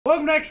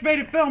Welcome to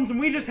X-Rated Films, and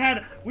we just had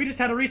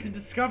a recent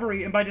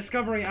discovery, and by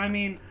discovery I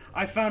mean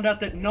I found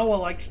out that Noah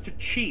likes to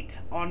cheat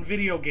on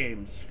video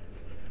games.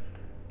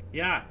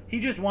 Yeah, he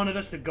just wanted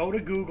us to go to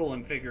Google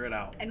and figure it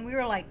out. And we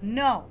were like,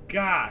 no.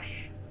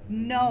 Gosh.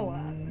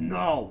 Noah.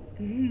 No.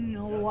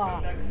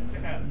 Noah.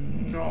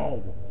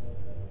 No.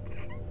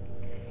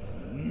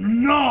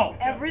 No.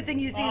 Everything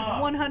you see is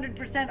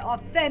 100%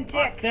 authentic.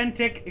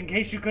 Authentic, in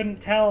case you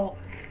couldn't tell.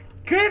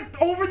 Get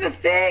over the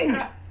thing!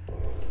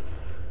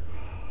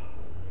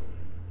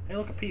 Hey,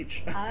 look, a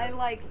peach. I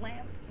like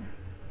lamp.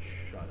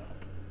 Shut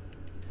up.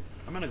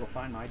 I'm gonna go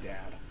find my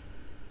dad.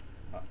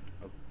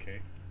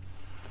 Okay.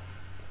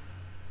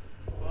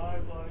 Bye,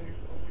 buddy.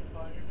 Hope you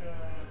find your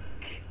dad.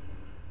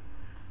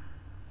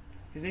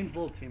 His name's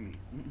Little Timmy.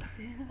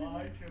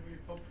 Bye, Timmy.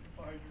 Hope you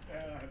find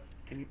your dad.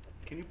 Can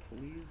you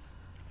please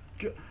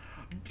do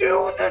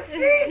the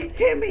thing,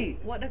 Timmy?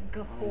 What a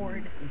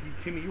gahord.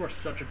 Timmy, you are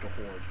such a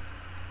gahord.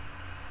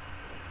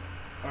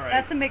 All right.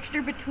 That's a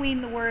mixture between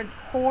the words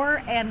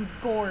whore and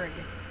gourd.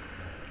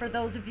 For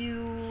those of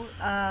you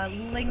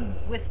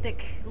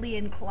linguistically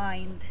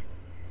inclined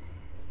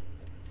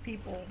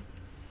people.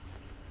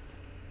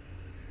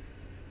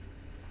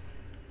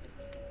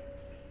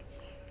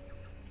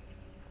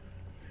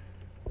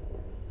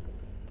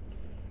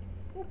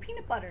 Oh,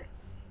 peanut butter.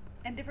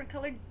 And different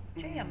colored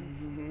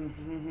jams.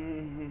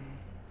 And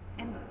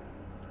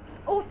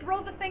oh,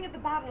 throw the thing at the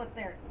bottle up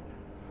there.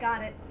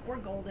 Got it. We're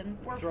golden.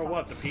 We're Throw fucked.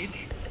 what? The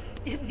peach?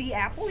 The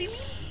apple, you mean?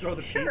 Throw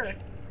the Sure.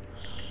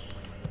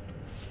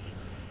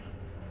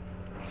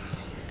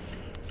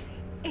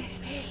 peach?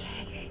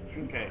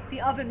 Okay. The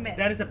oven mitt.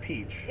 That is a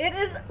peach. It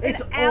is an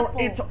apple.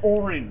 It's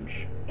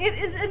orange. It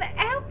is an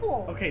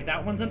apple. Okay,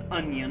 that one's an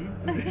onion.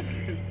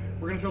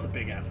 We're gonna throw the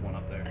big ass one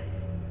up there.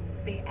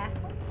 Big ass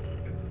one?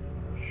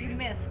 You Shit.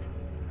 missed.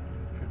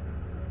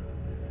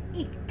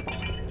 Eek.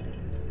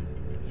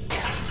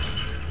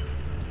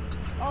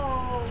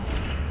 Oh,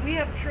 we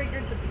have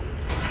triggered the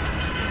beast.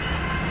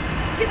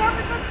 Get up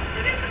and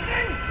get in the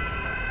thing!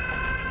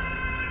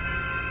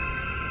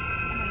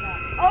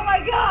 Oh my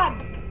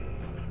god!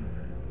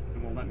 It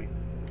won't let me.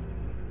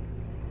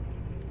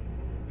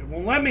 It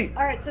won't let me!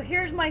 Alright, so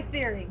here's my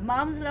theory.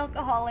 Mom's an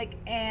alcoholic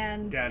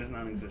and Dad is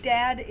non-existent.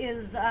 Dad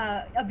is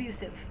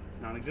abusive.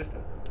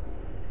 Non-existent.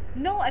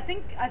 No, I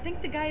think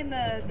the guy in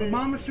the But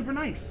Mom was super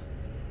nice.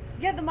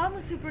 Yeah, the mom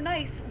was super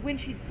nice when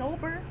she's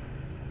sober.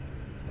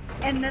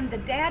 And then the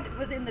dad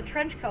was in the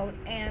trench coat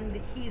and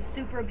he's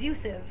super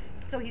abusive,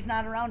 so he's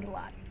not around a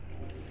lot.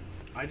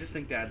 I just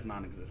think Dad's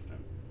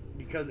non-existent.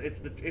 Because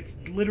it's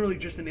literally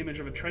just an image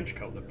of a trench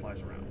coat that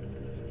flies around.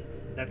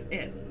 That's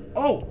it.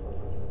 Oh!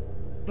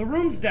 The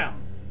room's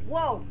down!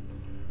 Whoa!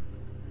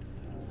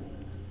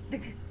 The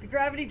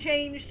gravity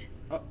changed.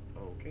 Oh,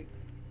 okay.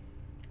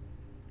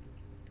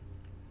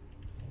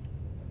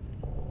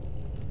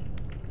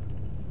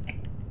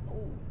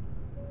 Ooh,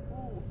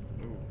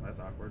 that's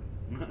awkward.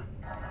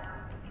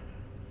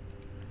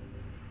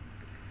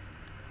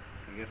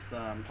 I guess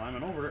I'm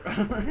climbing over.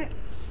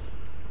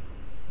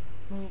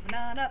 Moving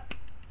on up.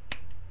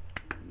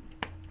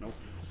 Nope.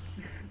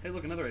 Hey,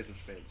 look, another ace of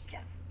spades.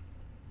 Yes.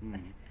 Hmm.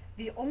 That's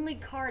the only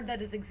card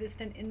that is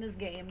existent in this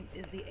game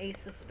is the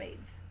ace of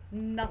spades.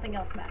 Nothing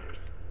else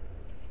matters.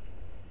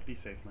 Be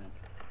safe, man.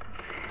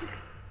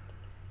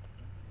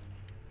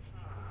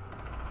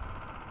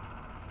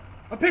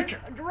 A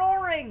picture! A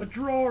drawing! A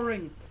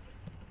drawing!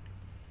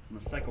 I'm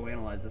gonna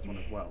psychoanalyze this one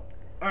as well.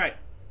 Alright.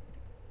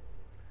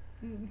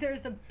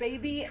 There's a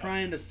baby.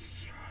 Trying to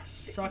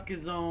suck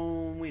his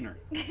own wiener.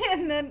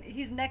 And then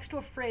he's next to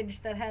a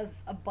fridge that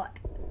has a butt.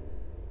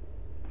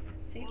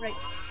 See, right?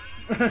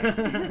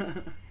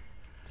 I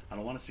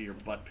don't want to see your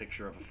butt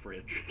picture of a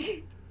fridge.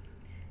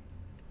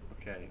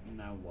 Okay,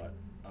 now what?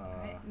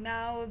 Right,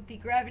 now the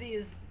gravity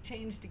is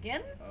changed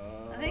again,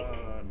 I think.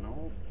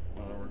 No.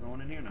 We're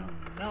going in here now.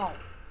 No.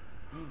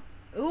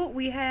 Ooh,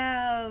 we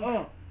have...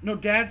 Oh, no,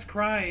 Dad's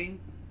crying,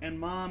 and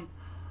Mom...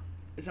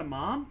 Is that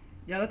Mom?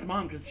 Yeah, that's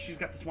Mom, because she's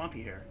got the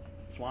swampy hair.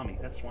 Swami,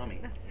 that's Swami.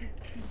 That's...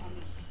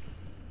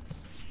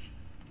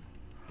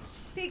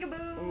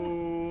 Peekaboo!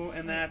 Ooh,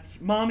 and that's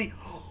Mommy.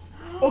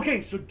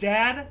 Okay, so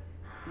Dad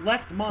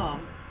left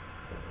Mom.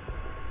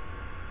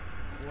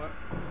 What?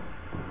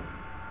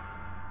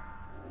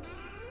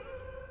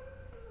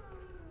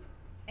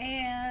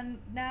 And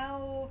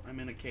now... I'm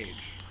in a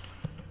cage.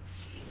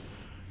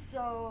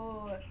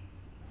 So...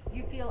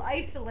 You feel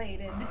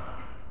isolated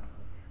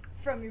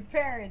from your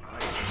parents.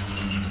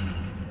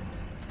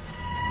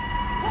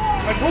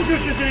 I told you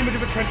it's just an image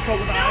of a trench coat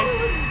with eyes.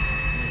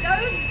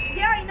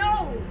 Yeah, I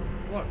know.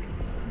 Look.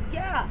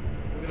 Yeah.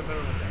 We'll get a better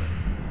look at it.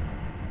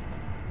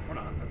 Or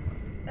not, that's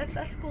fine.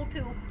 That's cool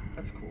too.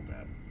 That's cool,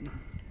 Dad. Did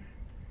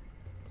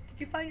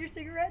you find your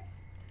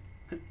cigarettes?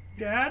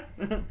 Dad?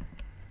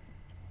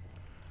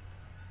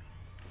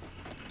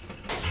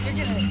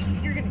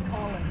 You're gonna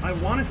call him. I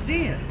want to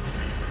see it.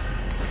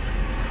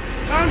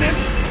 Found him.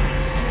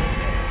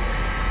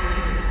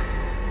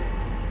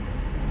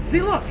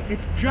 See, look,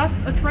 it's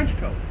just a trench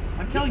coat.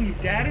 I'm telling you,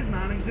 Dad is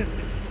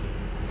non-existent.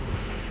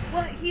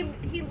 Well,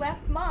 he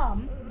left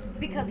Mom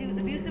Because he was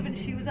abusive and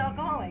she was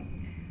alcoholic.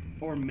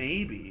 Or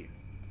maybe.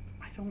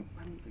 I don't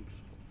think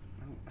so.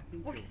 I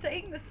think We're you're-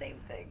 saying the same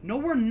thing. No,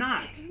 we're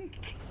not.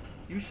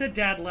 You said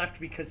Dad left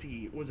because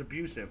he was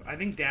abusive. I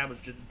think Dad was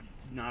just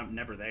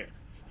never there.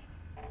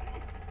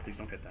 Please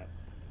don't hit that.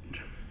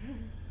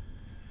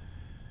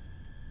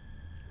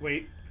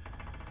 Wait.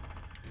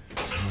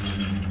 I'll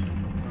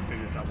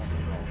figure this out once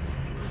and for all.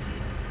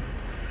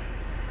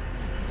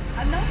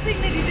 I'm not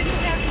saying that he didn't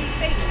have any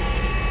face.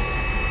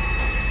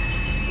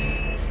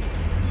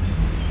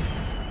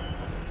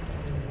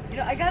 You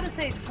know, I gotta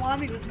say,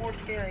 Swami was more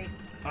scary.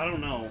 I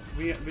don't know.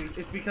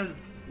 It's because,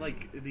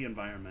 like, the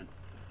environment.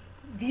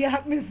 The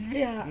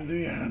atmosphere.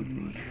 The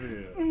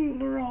atmosphere.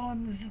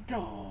 Ron,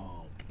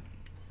 stop.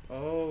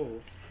 Oh.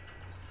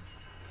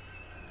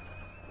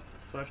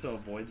 So I have to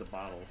avoid the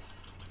bottles.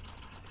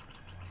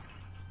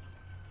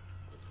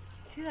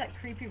 See that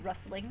creepy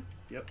rustling?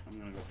 Yep, I'm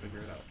gonna go figure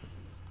it out.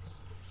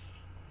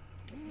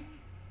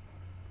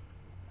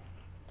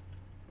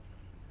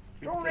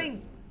 Door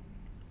ring.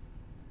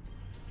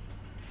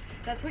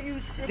 That's what you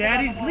scribbled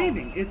Daddy's on the wall.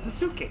 leaving. It's a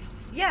suitcase.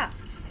 Yeah.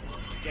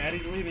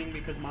 Daddy's leaving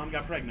because Mom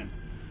got pregnant.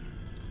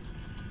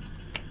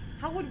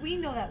 How would we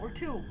know that? We're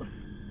 2.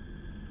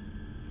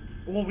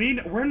 Well,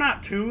 we're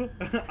not 2.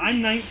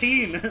 I'm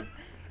 19.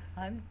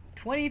 I'm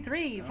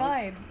 23. Oh,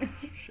 Fine.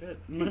 Shit.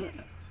 I'm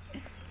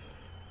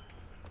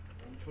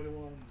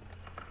 21.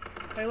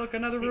 Hey, look,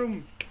 another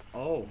room.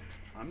 Oh,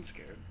 I'm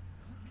scared.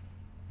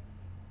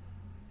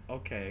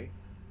 Okay.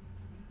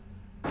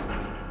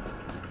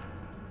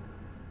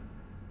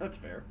 That's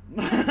fair.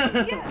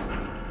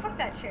 Yeah. Fuck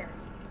that chair.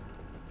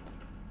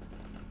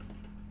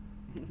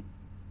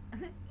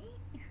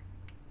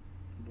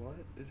 What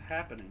is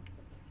happening?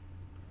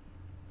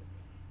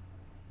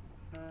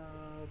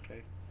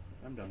 Okay.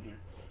 I'm done here.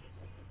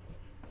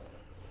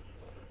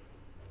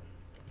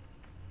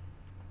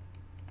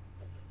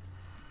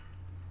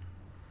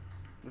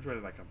 Which way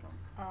did I come from?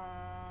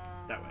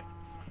 That way.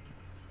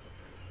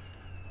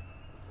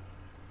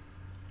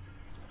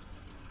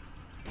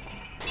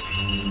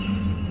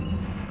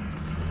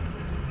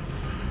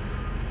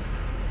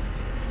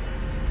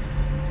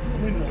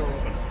 Leave the door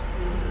open.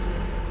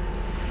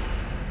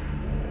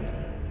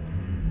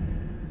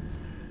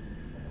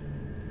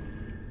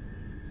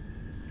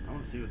 I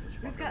want to see what this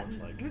fucker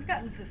looks like. We've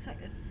gotten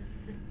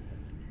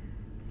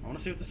I want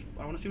to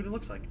see what it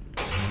looks like.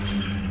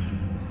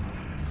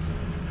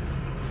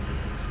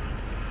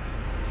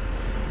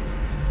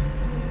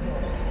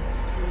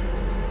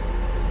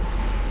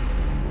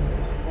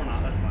 Or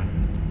not, that's fine.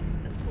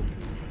 That's cool.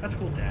 That's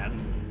cool, Dad.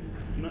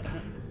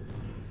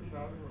 It's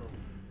another room.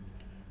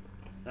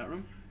 That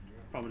room?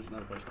 Probably just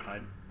another place to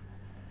hide.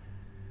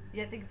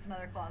 Yeah, I think it's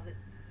another closet.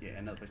 Yeah,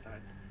 another place to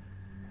hide.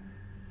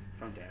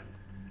 From Dad.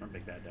 From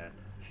Big Bad Dad.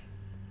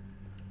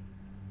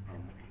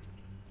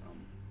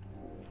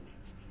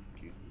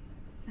 Excuse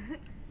me.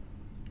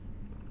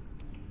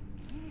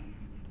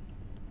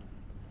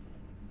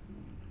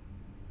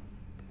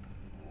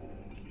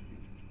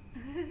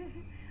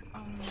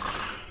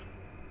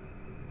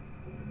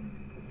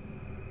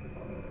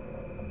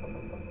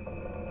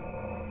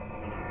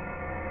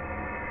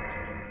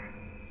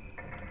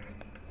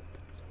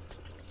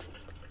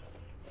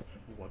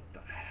 What the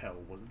hell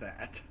was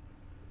that?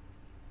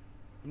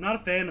 I'm not a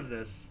fan of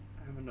this.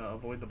 Having to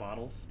avoid the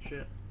bottles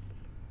shit.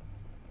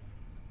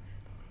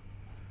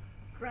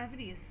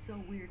 Gravity is so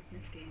weird in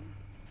this game.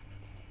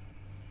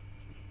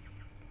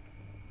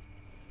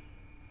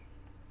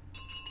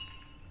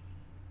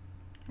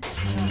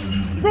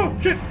 Bro,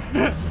 shit!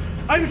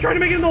 I was trying to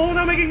make it in the hole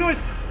without making noise!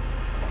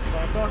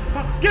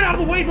 Get out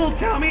of the way, little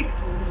Tommy!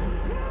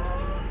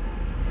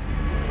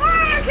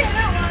 Ah, okay,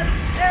 that was.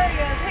 There he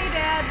is. Hey,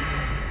 Dad.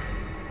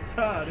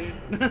 Sorry.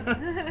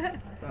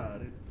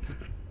 Sorry.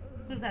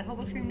 What is that,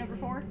 Hobo Scream number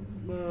 4? Is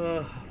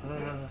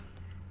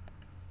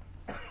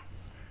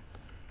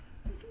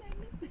this a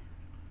magnet?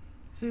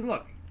 See,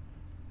 look.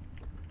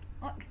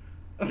 What?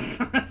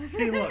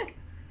 See, look.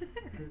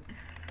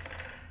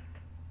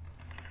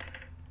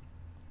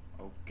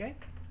 Okay.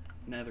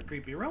 Another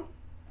creepy room.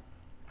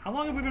 How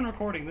long have we been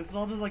recording? This is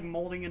all just like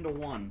molding into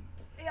one.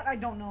 Yeah, I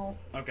don't know.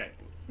 Okay.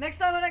 Next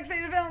time on Next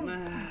Favorite Film.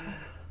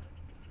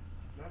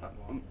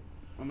 I'm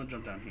gonna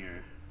jump down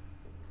here.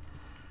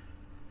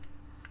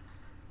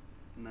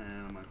 Nah,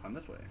 I'm gonna climb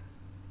this way.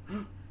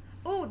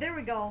 Oh, there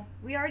we go.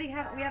 We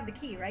have the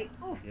key, right?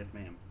 Oh, Yes,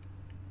 ma'am.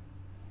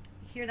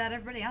 hear that,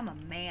 everybody? I'm a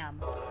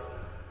ma'am.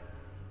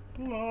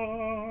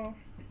 La.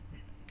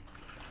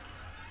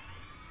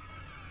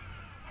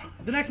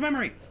 The next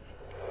memory.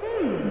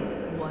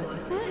 What's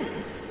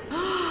this?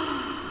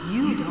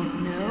 You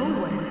don't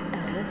know what an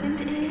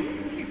elephant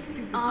is? You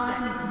stupid I'm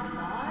son.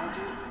 large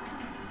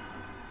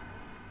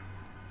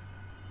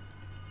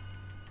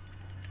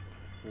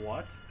as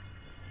What?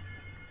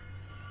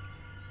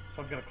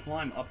 So I've got to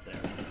climb up there.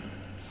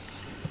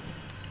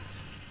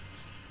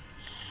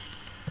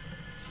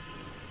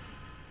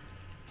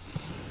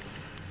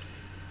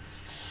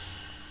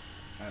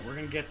 Alright, we're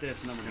gonna get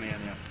this and then we're gonna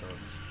end the episode.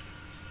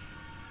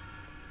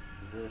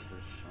 This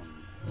is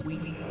some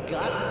We've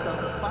got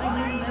the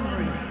final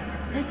memory.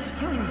 Let's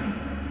hurry.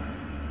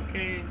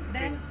 Okay.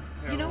 Then,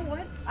 you know Harold.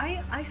 what?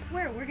 I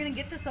swear we're gonna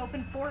get this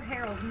open for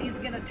Harold, and he's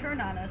gonna turn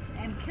on us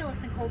and kill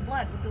us in cold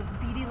blood with those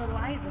beady little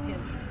eyes of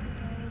his.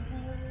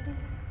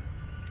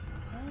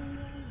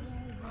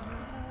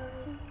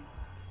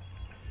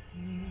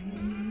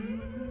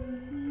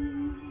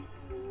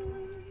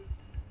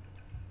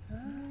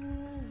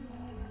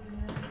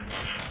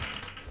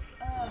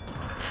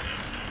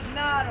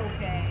 Not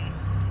okay.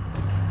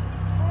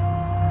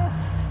 Oh.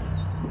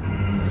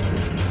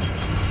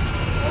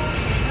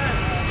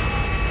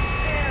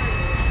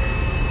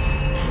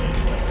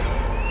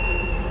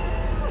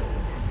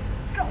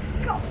 Go,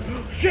 go.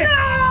 Shit!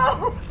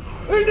 No!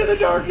 Into the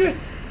darkness!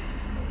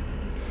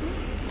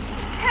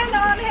 Hang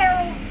on,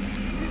 Harold.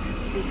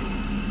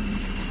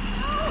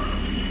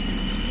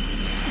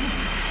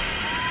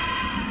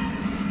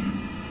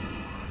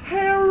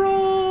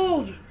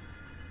 Harold!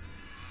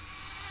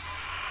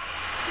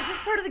 Is this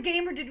part of the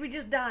game or did we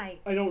just die?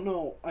 I don't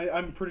know.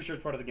 I'm pretty sure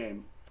it's part of the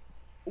game.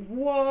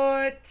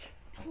 What?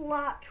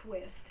 Plot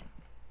twist.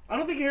 I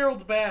don't think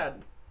Harold's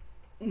bad.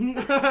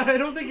 I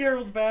don't think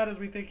Harold's bad as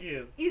we think he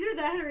is. Either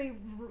that or he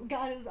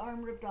got his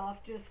arm ripped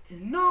off just...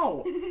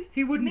 No!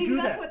 He wouldn't Maybe do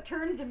that's that. what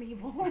turns him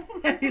evil.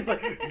 He's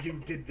like,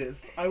 you did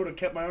this. I would have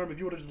kept my arm if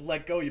you would have just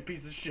let go, you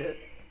piece of shit.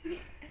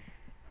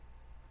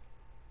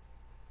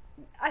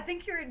 I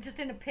think you're just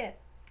in a pit.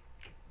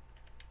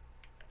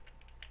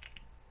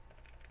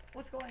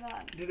 What's going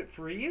on? Did it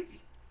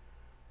freeze?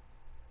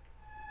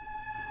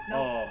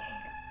 No.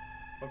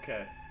 Oh.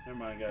 Okay. Never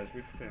mind, guys.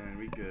 We're failing.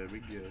 We good. We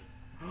good.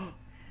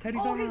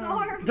 Teddy's Oh, arm. his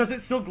arm. Does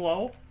it still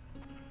glow?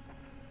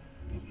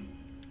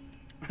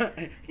 Are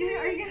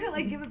you gonna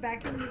like give it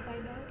back to him when you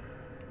find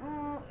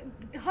out?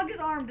 Hug his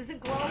arm. Does it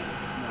glow?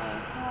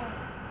 No.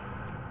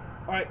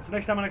 Oh. Alright, so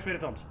next time on X Beta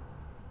Films.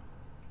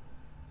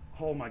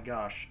 Oh my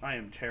gosh, I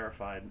am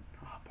terrified.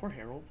 Oh, poor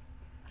Harold.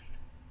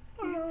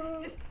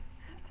 Just... See,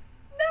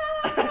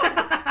 No!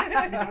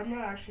 I'm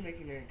not actually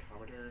making any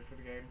commentary for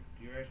the game.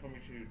 Do you guys want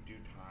me to do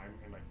time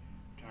and like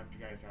talk to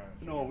you guys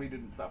out? No, we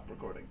didn't stop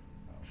recording.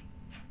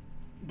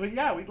 But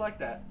yeah, we'd like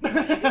that.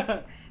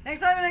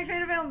 Next time on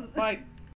X-Rated Films. Bye.